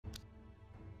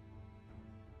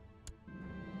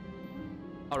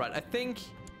Alright, I think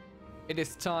it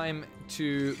is time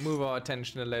to move our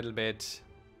attention a little bit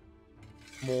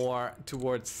more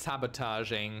towards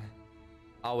sabotaging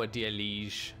our dear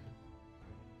liege.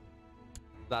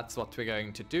 That's what we're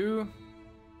going to do.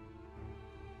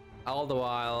 All the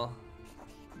while...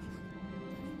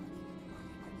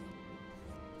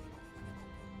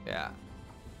 yeah.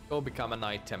 Go become a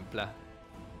Knight Templar.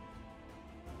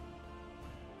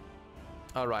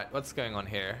 Alright, what's going on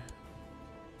here?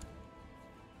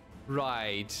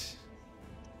 Right.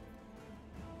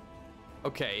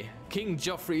 Okay. King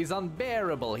Joffrey is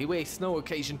unbearable. He wastes no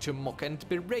occasion to mock and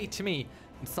berate me,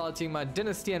 insulting my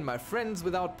dynasty and my friends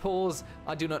without pause.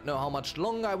 I do not know how much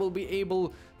longer I will be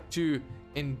able to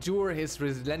endure his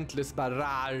relentless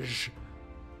barrage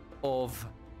of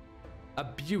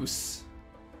abuse.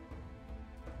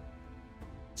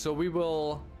 So we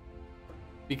will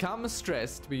become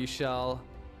stressed. We shall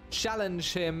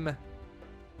challenge him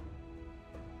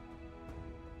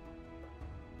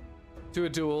to a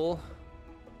duel,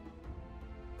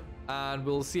 and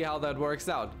we'll see how that works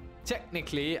out.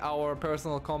 Technically, our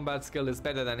personal combat skill is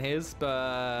better than his,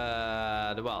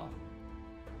 but well,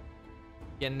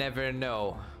 you never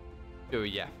know, do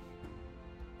ya?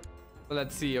 So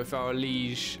let's see if our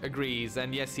liege agrees,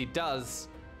 and yes, he does.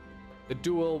 The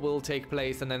duel will take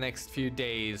place in the next few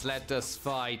days. Let us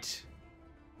fight.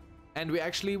 And we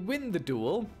actually win the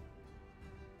duel,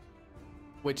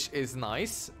 which is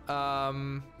nice.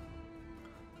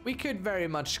 We could very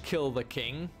much kill the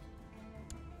king.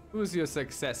 Who's your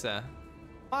successor?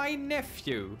 My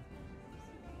nephew.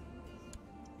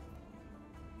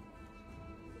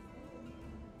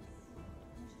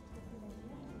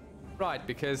 Right,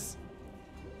 because...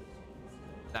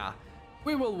 nah.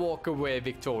 We will walk away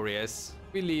victorious.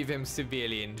 We leave him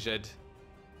severely injured.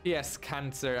 He has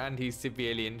cancer and he's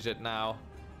severely injured now.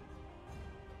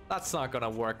 That's not gonna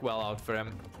work well out for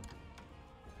him.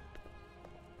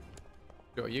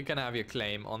 Sure, you can have your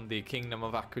claim on the Kingdom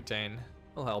of Aquitaine.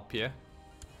 We'll help you.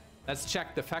 Let's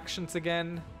check the factions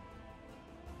again.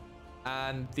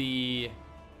 And the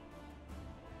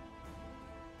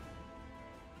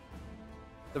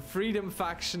Freedom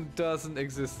faction doesn't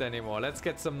exist anymore. Let's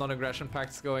get some non-aggression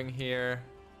pacts going here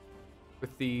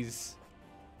with these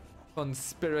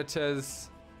conspirators.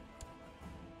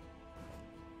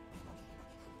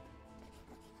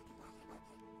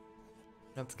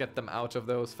 Let's get them out of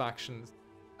those factions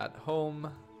at home.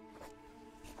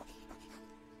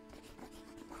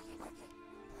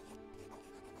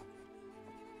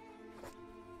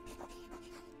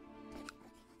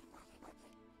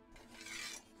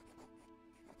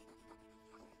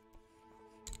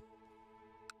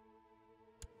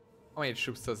 How many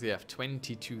troops does he have?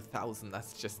 22,000.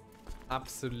 That's just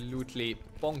absolutely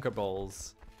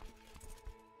bonkerballs.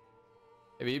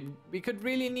 We could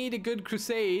really need a good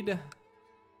crusade.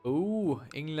 Oh,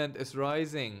 England is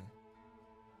rising.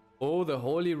 Oh, the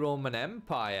Holy Roman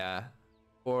Empire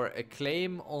for a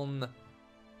claim on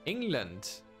England.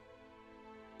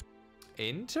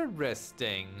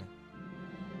 Interesting.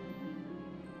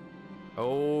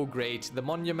 Oh, great. The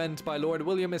monument by Lord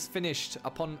William is finished.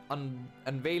 Upon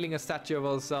unveiling a statue of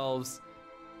ourselves,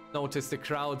 notice the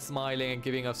crowd smiling and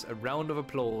giving us a round of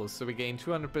applause. So we gain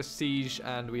 200 prestige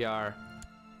and we are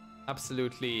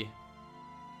absolutely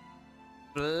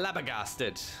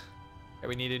flabbergasted. Okay,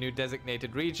 we need a new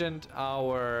designated regent.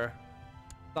 Our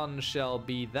son shall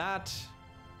be that.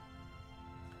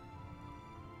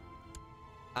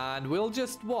 And we'll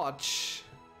just watch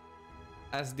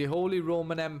as the Holy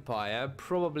Roman Empire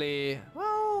probably,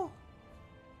 well,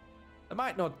 they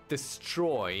might not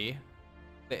destroy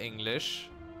the English,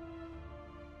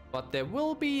 but there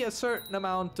will be a certain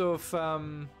amount of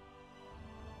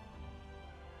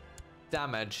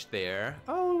damage there.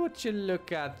 Oh, would you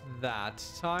look at that.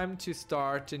 Time to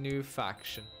start a new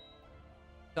faction.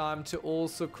 Time to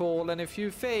also call in a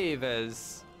few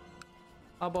favors.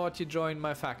 How about you join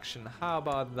my faction? How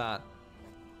about that?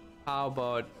 How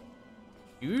about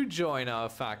you join our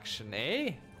faction,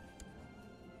 eh?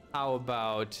 How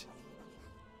about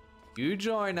you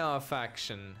join our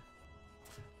faction?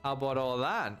 How about all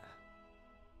that?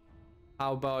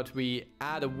 How about we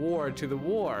add a war to the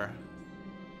war?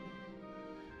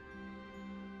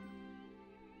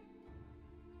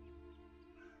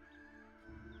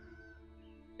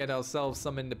 Get ourselves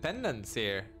some independence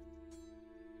here.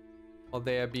 While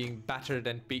they are being battered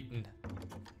and beaten.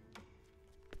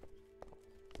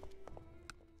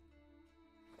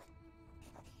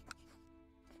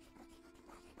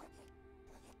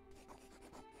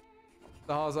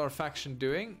 So how's our faction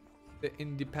doing? The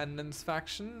independence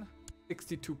faction?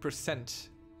 62%.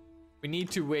 We need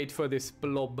to wait for this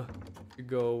blob to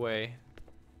go away.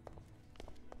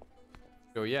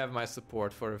 So you have my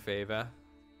support for a favor.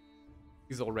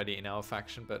 He's already in our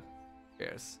faction, but who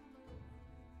cares?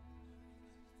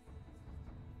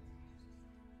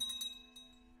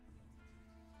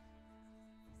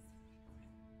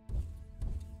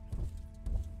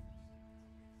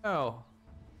 Oh.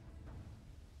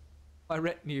 My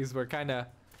retinues were kind of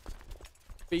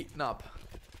beaten up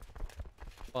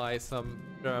by some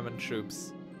German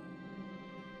troops.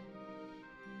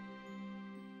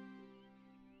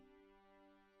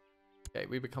 Okay,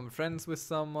 we become friends with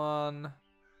someone.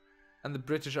 And the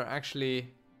British are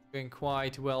actually doing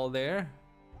quite well there.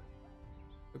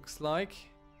 Looks like.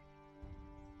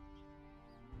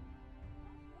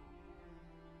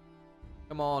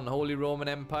 Come on, Holy Roman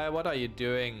Empire, what are you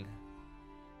doing?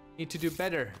 Need to do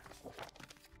better.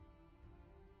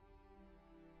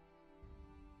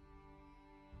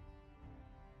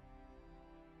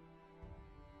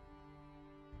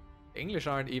 The English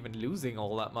aren't even losing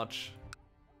all that much.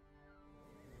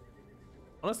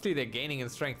 Honestly, they're gaining in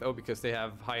strength. Oh, because they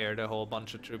have hired a whole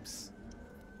bunch of troops.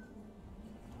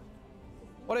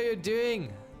 What are you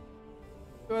doing?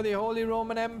 You're the Holy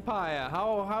Roman Empire.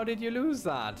 How did you lose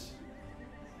that?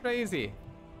 Crazy.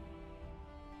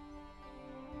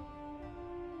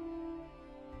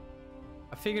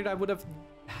 I figured I would have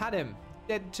had him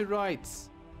dead to rights.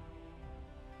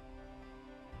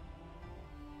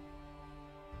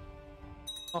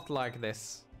 Not like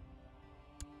this.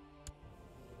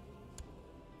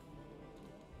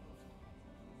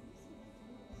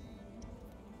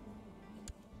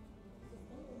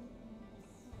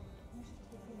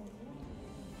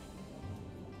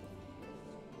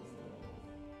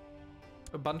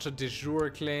 A bunch of de jure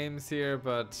claims here,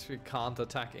 but we can't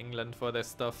attack England for this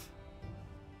stuff.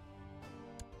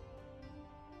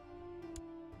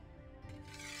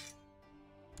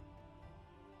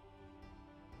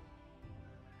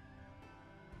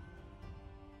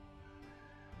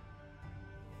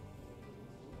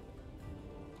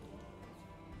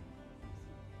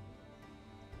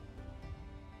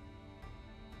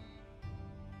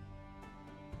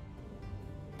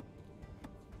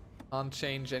 Can't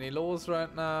change any laws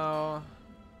right now.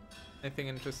 Anything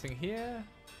interesting here?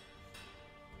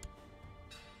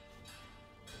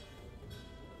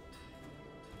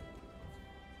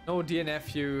 No, dear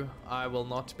nephew, I will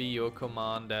not be your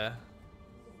commander.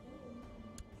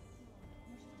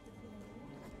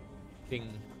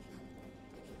 King.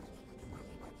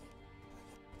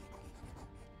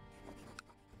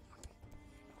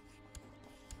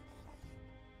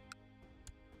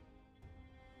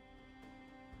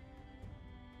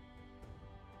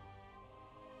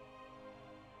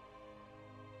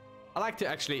 I like to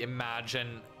actually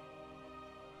imagine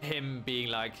him being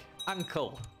like,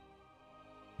 Uncle,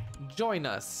 join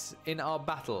us in our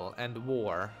battle and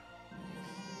war.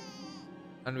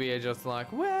 And we are just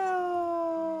like,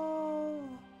 well,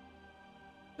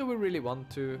 do we really want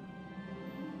to?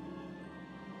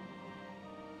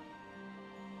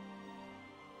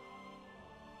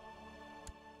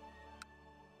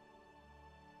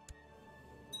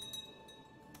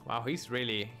 Wow, he's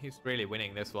really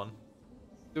winning this one.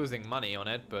 Losing money on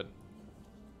it, but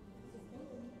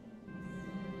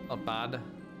not bad.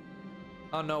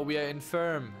 Oh no, we are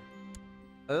infirm.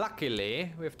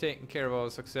 Luckily, we've taken care of our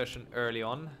succession early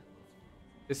on.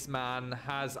 This man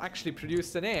has actually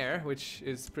produced an heir, which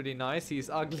is pretty nice. He's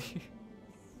ugly.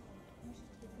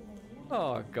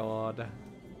 Oh god.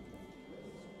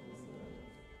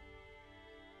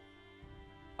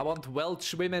 I want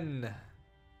Welsh women.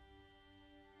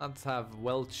 Let's have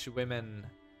Welsh women.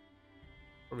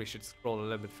 Or we should scroll a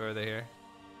little bit further here.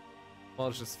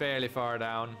 Welsh is fairly far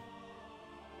down.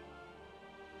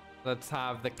 Let's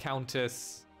have the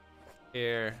Countess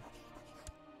here.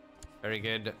 Very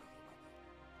good.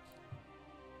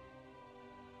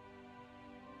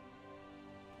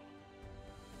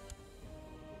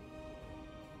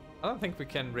 I don't think we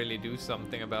can really do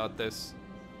something about this.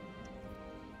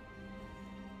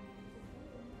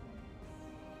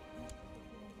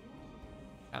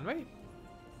 Can we?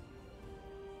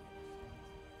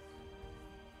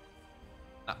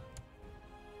 No.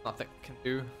 Nothing can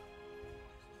do.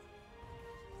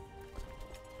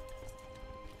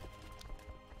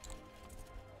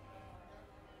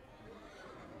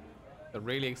 They're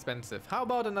really expensive. How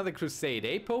about another crusade,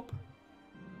 eh, Pope?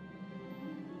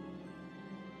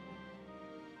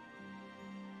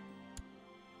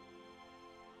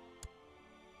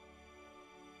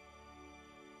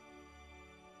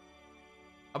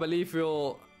 I believe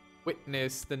we'll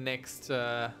witness the next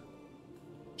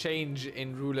change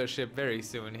in rulership very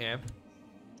soon here.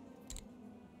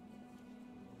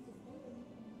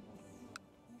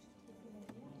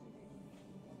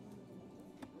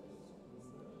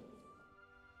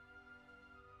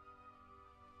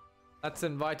 Let's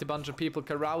invite a bunch of people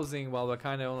carousing while we're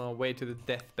kind of on our way to the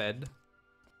deathbed.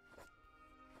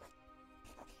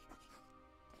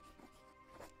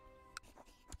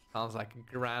 Sounds like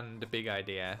a grand big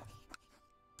idea.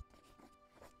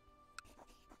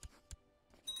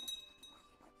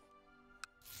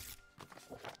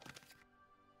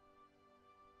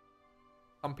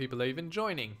 Some people are even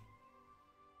joining.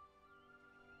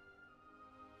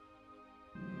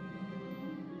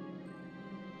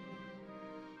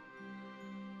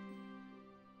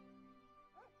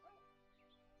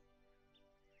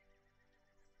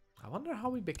 I wonder how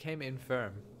we became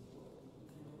infirm.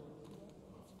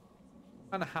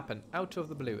 Kinda happened out of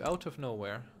the blue, out of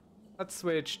nowhere. Let's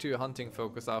switch to hunting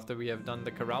focus after we have done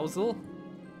the carousal.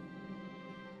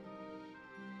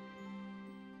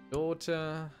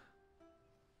 Daughter.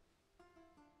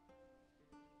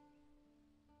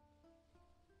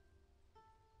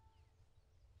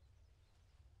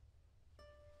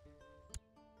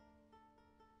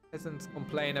 Peasants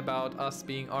complain about us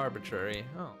being arbitrary.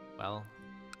 Oh, well.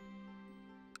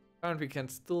 Apparently we can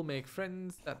still make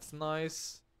friends, that's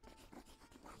nice.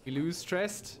 We lose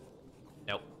stressed?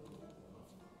 No.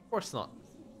 Of course not.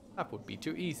 That would be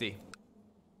too easy.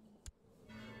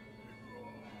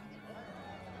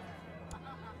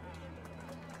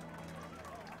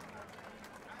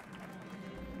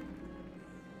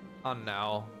 And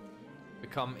now,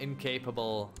 become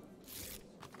incapable.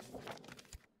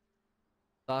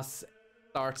 Thus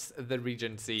starts the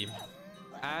Regency.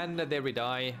 And there we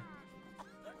die.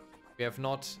 We have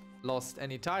not lost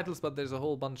any titles, but there's a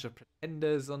whole bunch of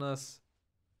pretenders on us.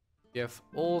 We have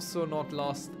also not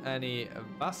lost any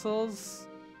vassals.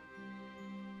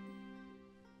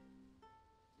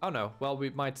 Oh no, well,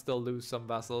 we might still lose some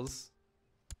vassals.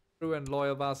 True and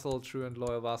loyal vassal, true and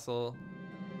loyal vassal.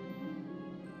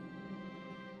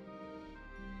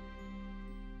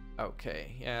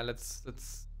 Okay, yeah,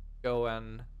 let's go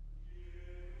and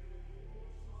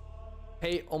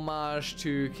pay homage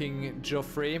to King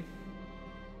Joffrey.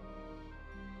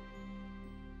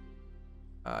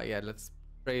 Yeah, let's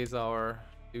praise our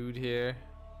dude here.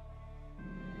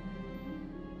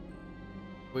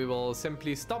 We will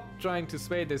simply stop trying to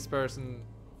sway this person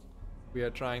we are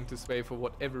trying to sway for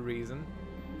whatever reason.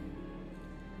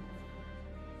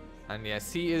 And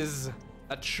yes, he is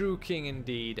a true king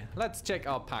indeed. Let's check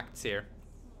our pacts here.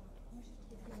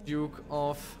 Duke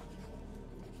of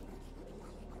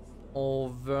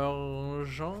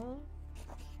Auvergne.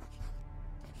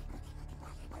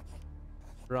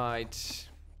 Right.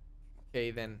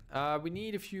 Okay then. We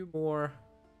need a few more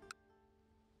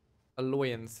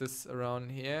alliances around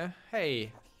here.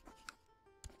 Hey,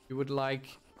 you would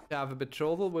like to have a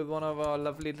betrothal with one of our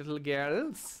lovely little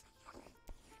girls?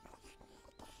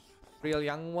 Real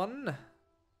young one?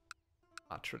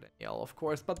 Not Trilial, of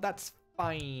course, but that's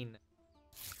fine.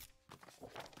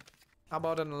 How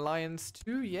about an alliance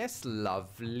too? Yes,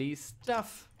 lovely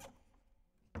stuff.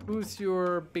 Who's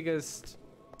your biggest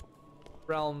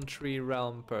realm tree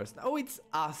realm person? Oh, it's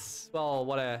us. Well,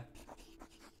 what a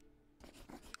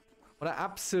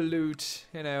absolute,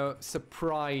 you know,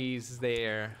 surprise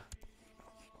there.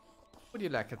 What do you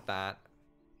like at that?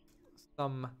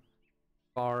 Some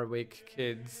Barwick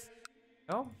kids.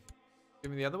 No? Give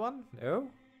me the other one? No?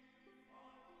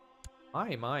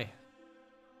 My.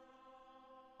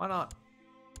 Why not?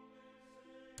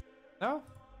 No?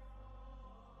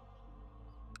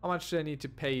 How much do I need to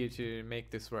pay you to make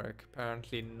this work?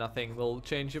 Apparently nothing will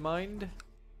change your mind.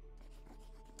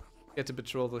 Get a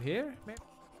betrothal here, maybe?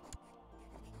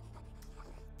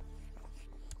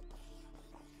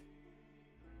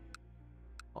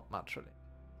 Not much really.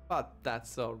 But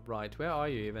that's alright. Where are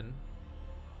you even?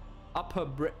 Upper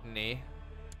Brittany.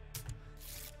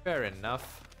 Fair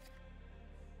enough.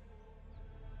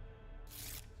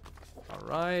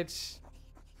 Alright.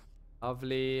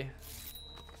 Lovely.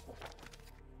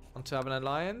 Want to have an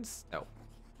alliance? No.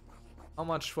 How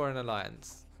much for an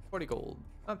alliance? 40 gold.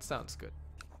 That sounds good.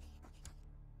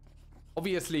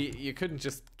 Obviously, you couldn't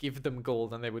just give them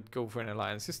gold and they would go for an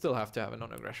alliance. You still have to have a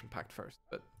non-aggression pact first.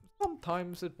 But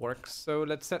sometimes it works. So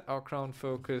let's set our crown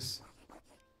focus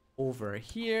over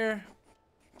here.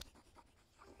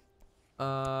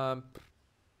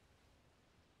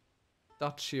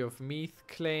 Duchy of Meath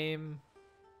claim.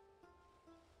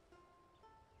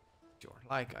 Sure,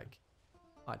 like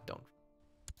I don't.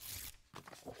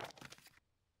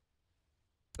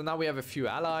 So now we have a few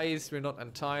allies. We're not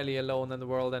entirely alone in the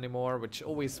world anymore, which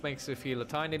always makes me feel a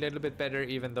tiny little bit better,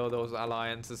 even though those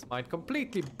alliances might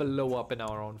completely blow up in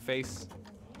our own face.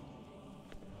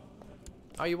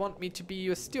 Oh, you want me to be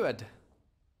your steward?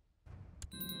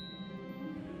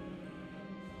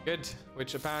 Good,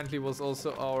 which apparently was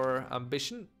also our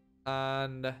ambition.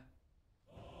 And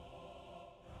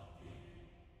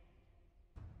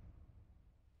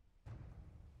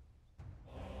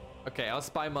okay, our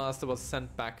spy master was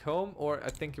sent back home, or I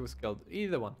think he was killed.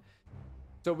 Either one.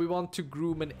 So we want to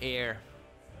groom an heir.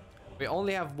 We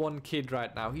only have one kid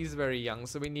right now. He's very young,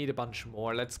 so we need a bunch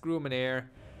more. Let's groom an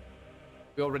heir.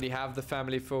 We already have the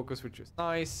family focus, which is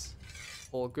nice.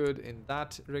 All good in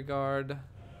that regard.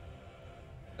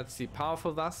 Let's see,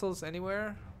 powerful vassals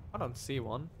anywhere? I don't see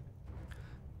one.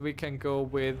 We can go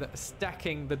with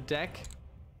stacking the deck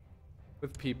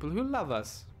with people who love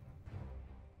us.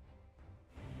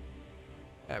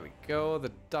 There we go,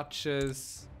 the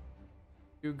Duchess.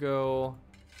 Hugo.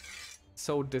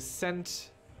 So Descent.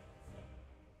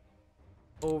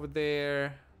 Over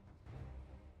there.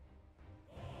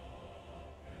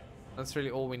 That's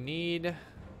really all we need.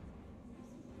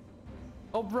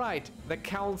 Oh right, the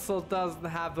council doesn't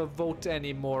have a vote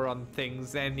anymore on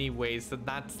things anyway, so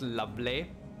that's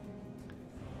lovely.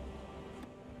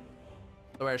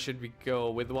 So where should we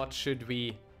go? With what should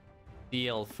we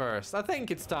deal first? I think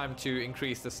it's time to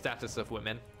increase the status of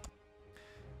women.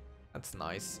 That's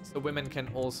nice. So women can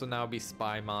also now be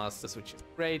spy masters, which is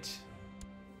great.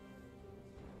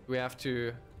 We have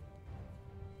to...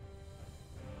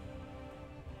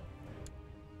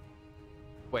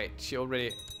 Wait, she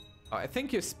already... Oh, I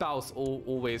think your spouse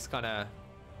always kind of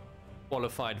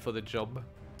qualified for the job.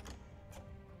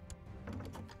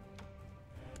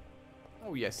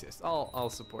 Oh yes, yes. I'll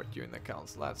support you in the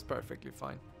council. That's perfectly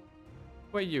fine.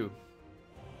 Who are you?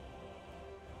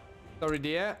 Sorry,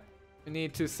 dear. We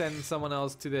need to send someone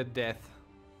else to their death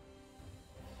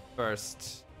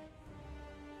first.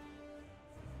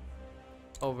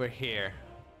 Over here.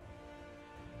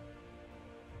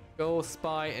 Go,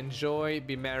 spy, enjoy,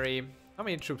 be merry. How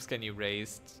many troops can you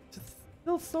raise?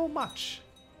 Still so much.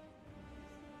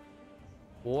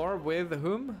 War with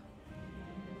whom?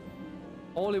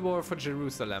 Holy war for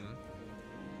Jerusalem.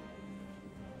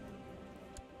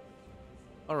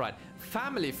 Alright,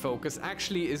 family focus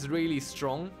actually is really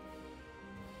strong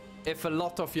if a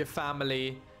lot of your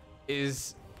family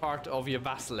is part of your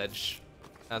vassalage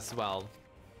as well.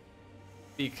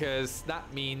 Because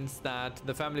that means that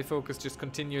the family focus just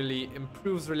continually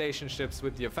improves relationships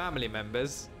with your family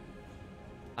members.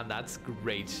 And that's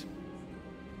great.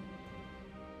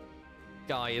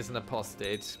 Guy is an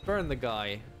apostate. Burn the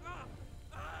guy.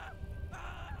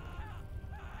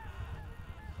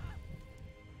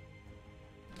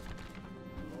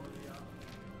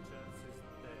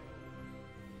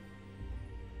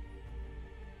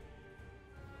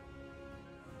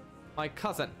 My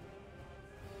cousin.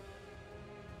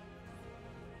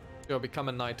 Go become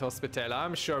a knight hospitaller.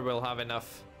 I'm sure we'll have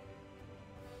enough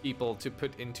people to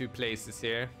put into places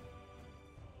here.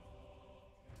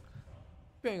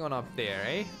 What's going on up there,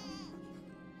 eh?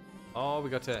 Oh, we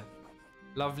got a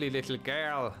lovely little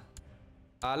girl.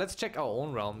 Let's check our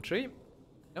own realm tree.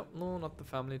 Nope, no, not the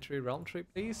family tree. Realm tree,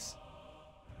 please.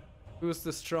 Who's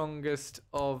the strongest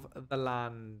of the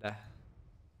land?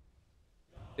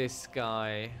 This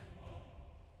guy.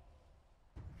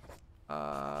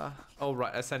 Oh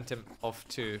right, I sent him off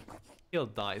to... He'll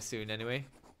die soon anyway.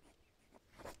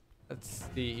 Let's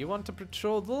see, you want a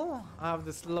betrothal? I have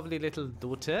this lovely little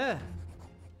daughter.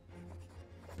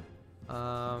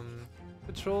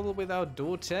 Betrothal without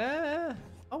daughter?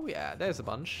 Oh yeah, there's a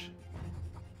bunch.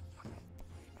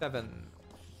 7.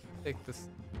 Take this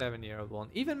 7-year-old one.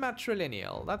 Even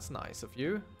matrilineal, that's nice of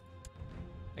you.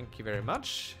 Thank you very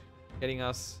much. Getting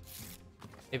us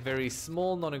a very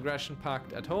small non-aggression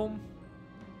pact at home.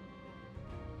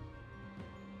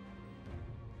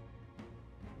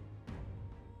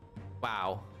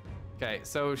 Wow. Okay,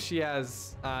 so she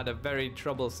has had a very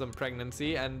troublesome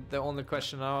pregnancy, and the only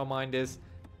question in our mind is,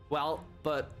 well,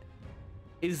 but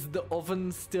is the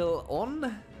oven still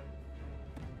on?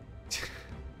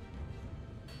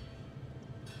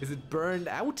 Is it burned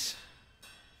out?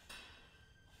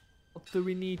 What do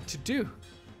we need to do?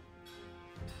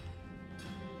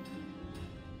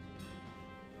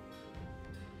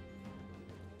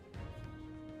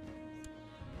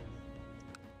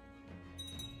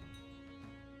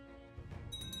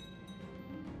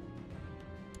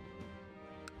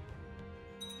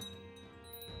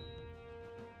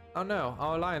 Oh no,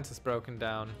 our alliance is broken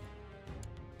down.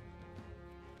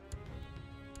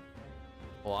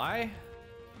 Why?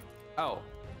 Oh,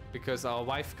 because our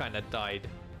wife kinda died.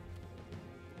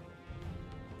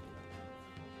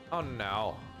 Oh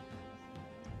no.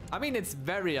 I mean, it's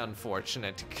very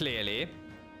unfortunate, clearly.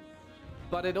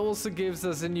 But it also gives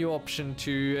us a new option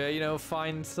to, you know,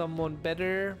 find someone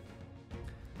better.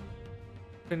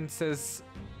 Princess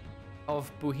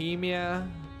of Bohemia.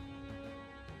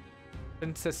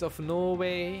 Princess of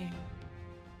Norway.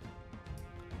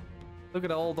 Look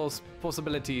at all those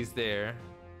possibilities there.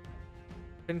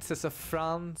 Princess of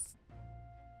France.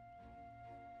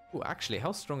 Oh, actually,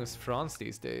 how strong is France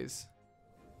these days?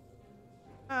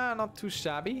 Not too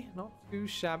shabby. Not too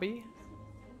shabby.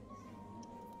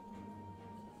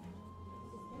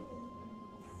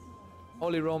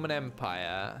 Holy Roman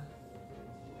Empire.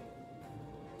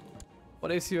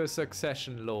 What is your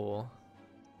succession law?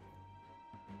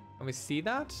 Can we see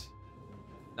that?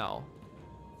 No.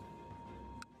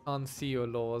 Can't see your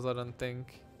laws, I don't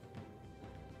think.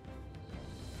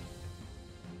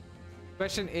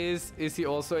 Question is he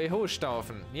also a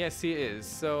Hochstaufen? Yes, he is.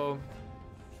 So,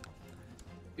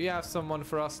 do you have someone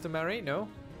for us to marry? No.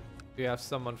 Do you have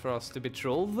someone for us to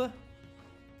betroth?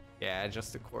 Yeah,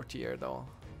 just a courtier though.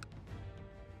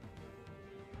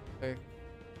 The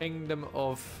Kingdom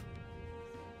of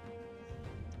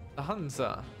the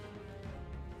Hansa.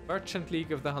 Merchant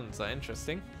League of the Hansa,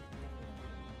 interesting.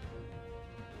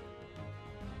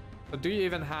 So do you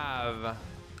even have...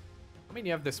 I mean,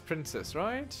 you have this princess,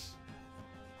 right?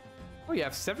 Oh, you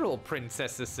have several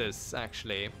princesses,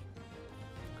 actually.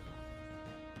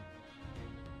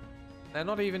 They're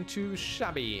not even too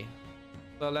shabby.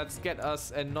 So let's get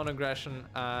us a non-aggression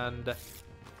and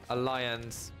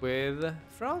alliance with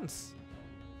France.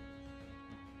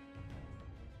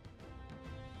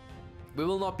 We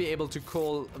will not be able to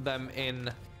call them in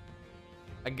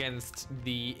against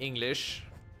the English,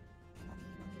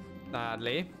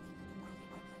 sadly.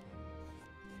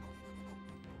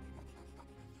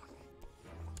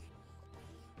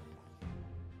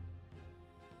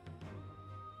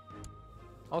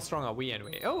 How strong are we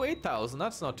anyway? Oh, 8,000,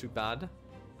 that's not too bad.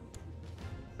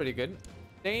 Pretty good.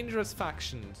 Dangerous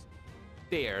factions.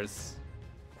 Dares.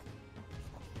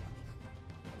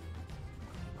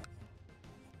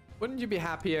 Wouldn't you be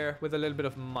happier with a little bit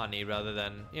of money rather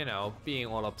than, you know, being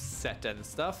all upset and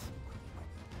stuff?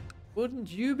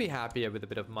 Wouldn't you be happier with a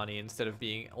bit of money instead of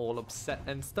being all upset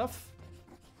and stuff?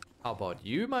 How about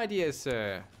you, my dear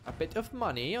sir? A bit of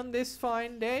money on this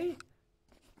fine day?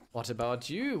 What about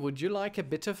you? Would you like a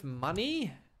bit of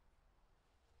money?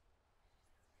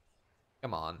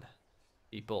 Come on,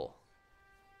 people.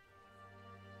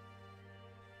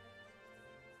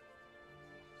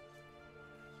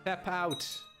 Step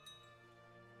out.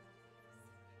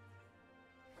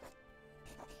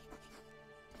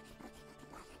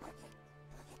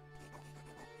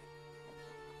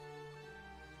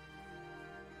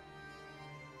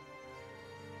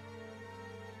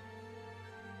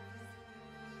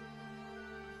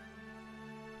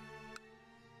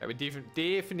 Yeah, we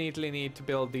definitely need to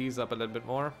build these up a little bit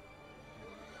more.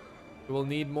 We will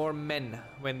need more men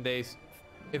when they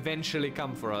eventually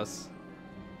come for us.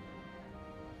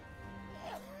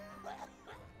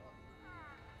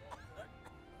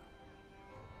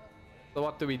 So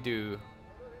what do we do?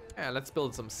 Yeah, let's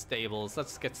build some stables.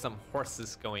 Let's get some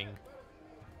horses going.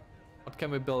 What can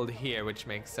we build here which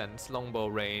makes sense? Longbow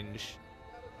range.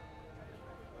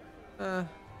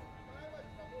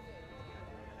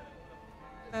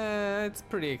 It's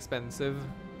pretty expensive.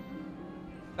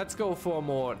 Let's go for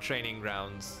more training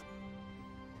grounds.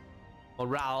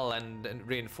 Morale and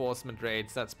reinforcement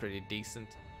rates, that's pretty decent.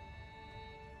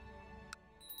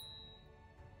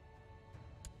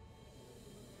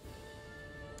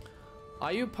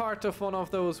 Are you part of one of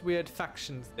those weird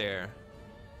factions there?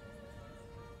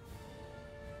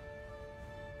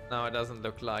 No, it doesn't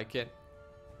look like it.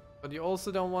 But you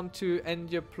also don't want to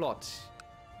end your plot.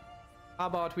 How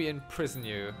about we imprison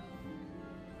you?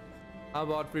 How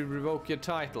about we revoke your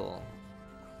title?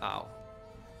 Ow.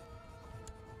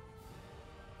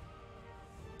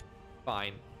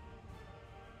 Fine.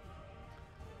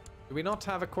 Do we not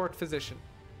have a court physician?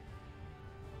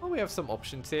 Oh, we have some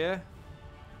options here.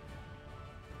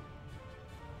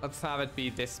 Let's have it be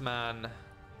this man.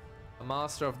 A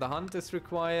master of the hunt is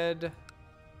required.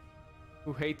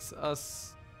 Who hates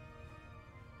us,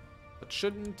 but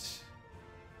shouldn't.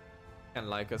 Can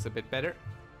like us a bit better.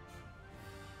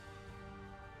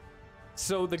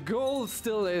 So the goal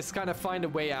still is kind of find a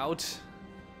way out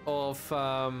of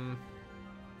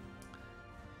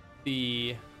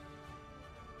the...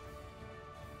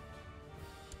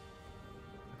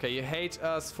 Okay, you hate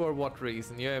us for what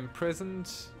reason? You're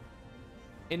imprisoned.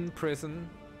 In prison.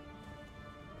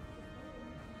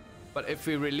 But if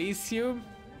we release you,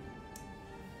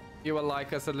 you will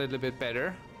like us a little bit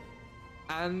better.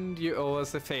 And you owe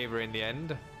us a favor in the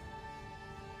end.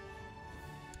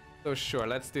 So sure,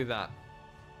 let's do that.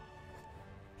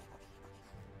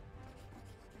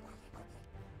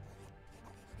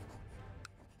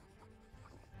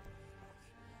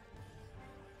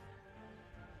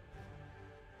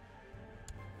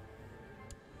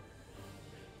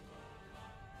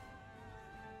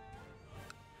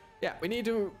 Yeah, we need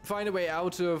to find a way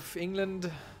out of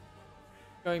England.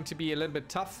 Going to be a little bit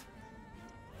tough.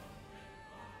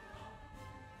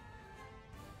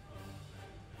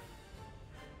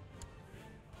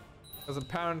 Because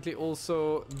apparently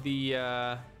also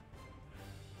the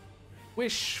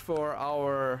wish for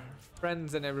our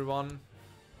friends and everyone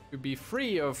to be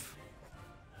free of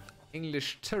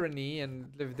English tyranny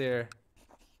and live there.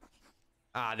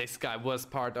 Ah, this guy was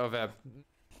part of a...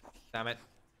 Damn it.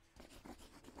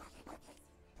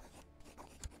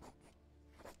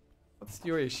 What's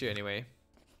your issue anyway?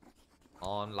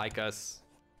 On, like us.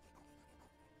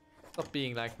 Stop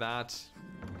being like that.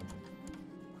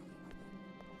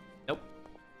 Nope.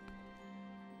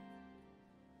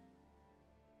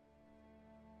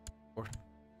 Or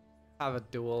have a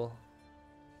duel.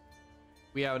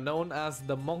 We are known as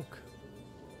the monk.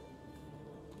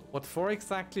 What for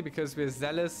exactly? Because we're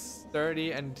zealous,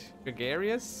 sturdy, and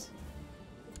gregarious?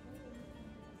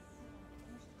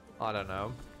 I don't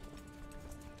know.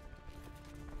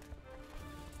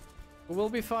 Who will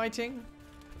be fighting?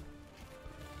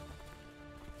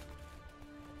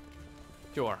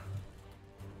 Sure.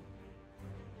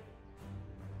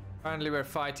 Apparently we're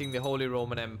fighting the Holy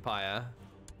Roman Empire.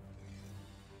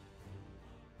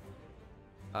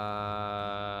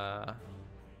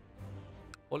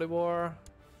 Holy War.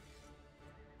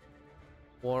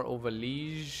 War over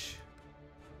Liege.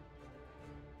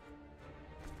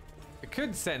 We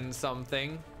could send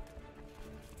something,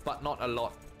 but not a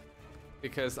lot.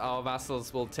 Because our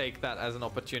vassals will take that as an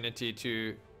opportunity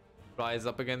to rise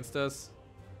up against us.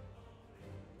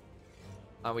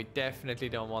 And we definitely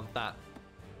don't want that.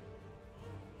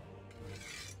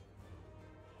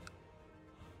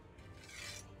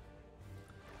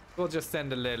 We'll just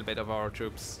send a little bit of our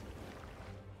troops.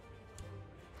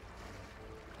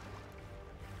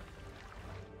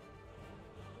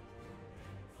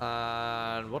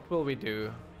 And what will we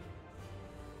do?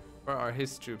 Where are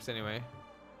his troops anyway?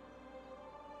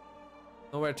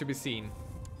 Nowhere to be seen.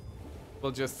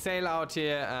 We'll just sail out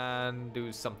here and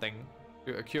do something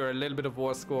to accrue a little bit of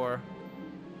war score,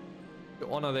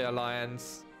 to honor the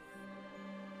alliance.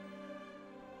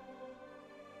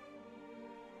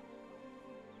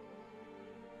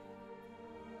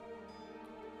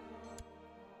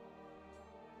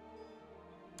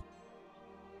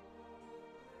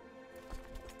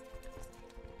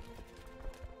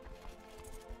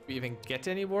 Do we even get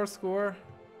any war score?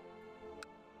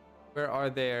 Where are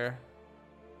there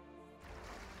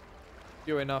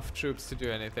few enough troops to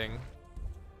do anything?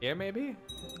 Here maybe?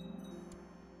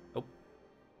 Nope.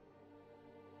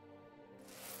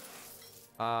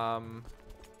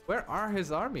 Where are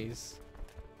his armies?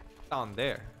 Down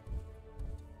there.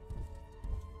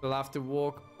 We'll have to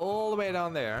walk all the way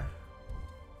down there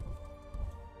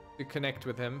to connect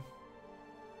with him.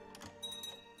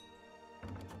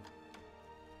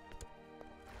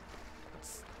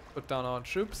 Let's put down our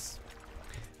troops.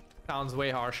 Sounds way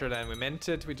harsher than we meant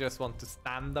it. We just want to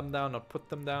stand them down, not put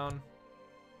them down.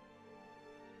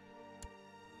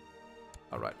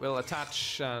 Alright, we'll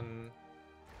attach and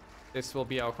this will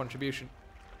be our contribution.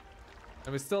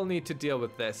 And we still need to deal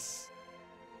with this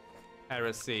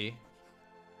heresy.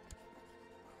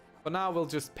 For now, we'll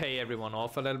just pay everyone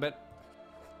off a little bit.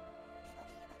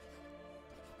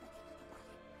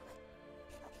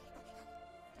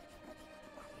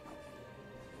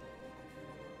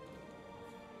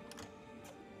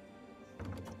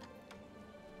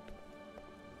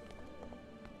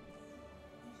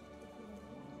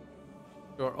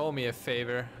 Or owe me a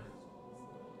favor.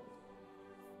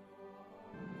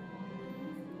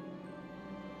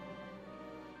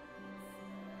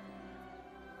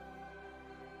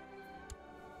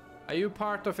 Are you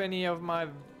part of any of my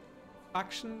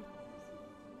faction?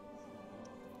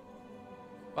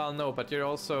 Well, no, but you're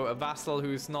also a vassal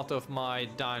who's not of my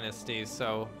dynasty,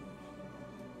 so...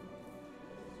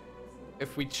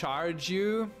 If we charge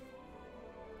you...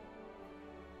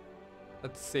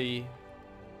 Let's see...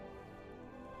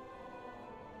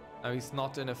 No, he's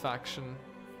not in a faction.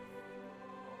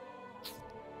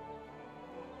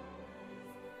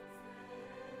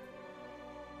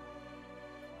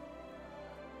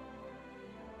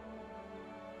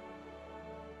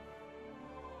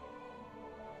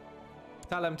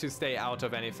 Tell him to stay out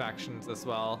of any factions as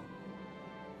well.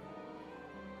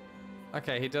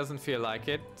 Okay, he doesn't feel like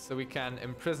it, so we can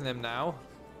imprison him now.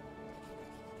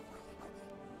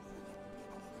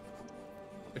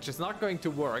 Which is not going to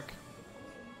work.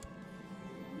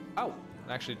 Oh,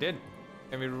 it actually did.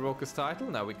 Can we revoke his title?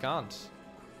 No, we can't.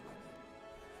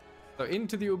 So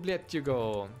into the oubliette you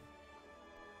go.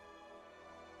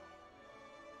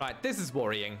 Right, this is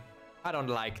worrying. I don't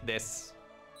like this.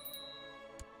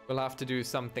 We'll have to do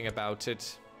something about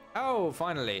it. Oh,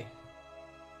 finally.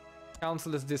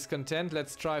 Council is discontent.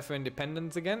 Let's try for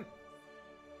independence again.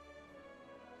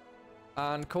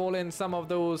 And call in some of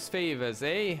those favors,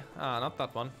 eh? Ah, not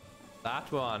that one.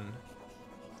 That one.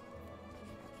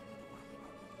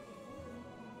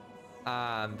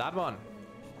 And that one.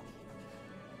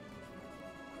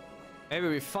 Maybe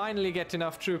we finally get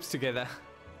enough troops together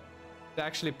to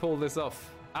actually pull this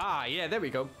off. Ah, yeah, there we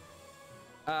go.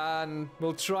 And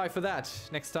we'll try for that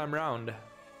next time round.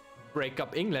 Break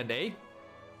up England, eh?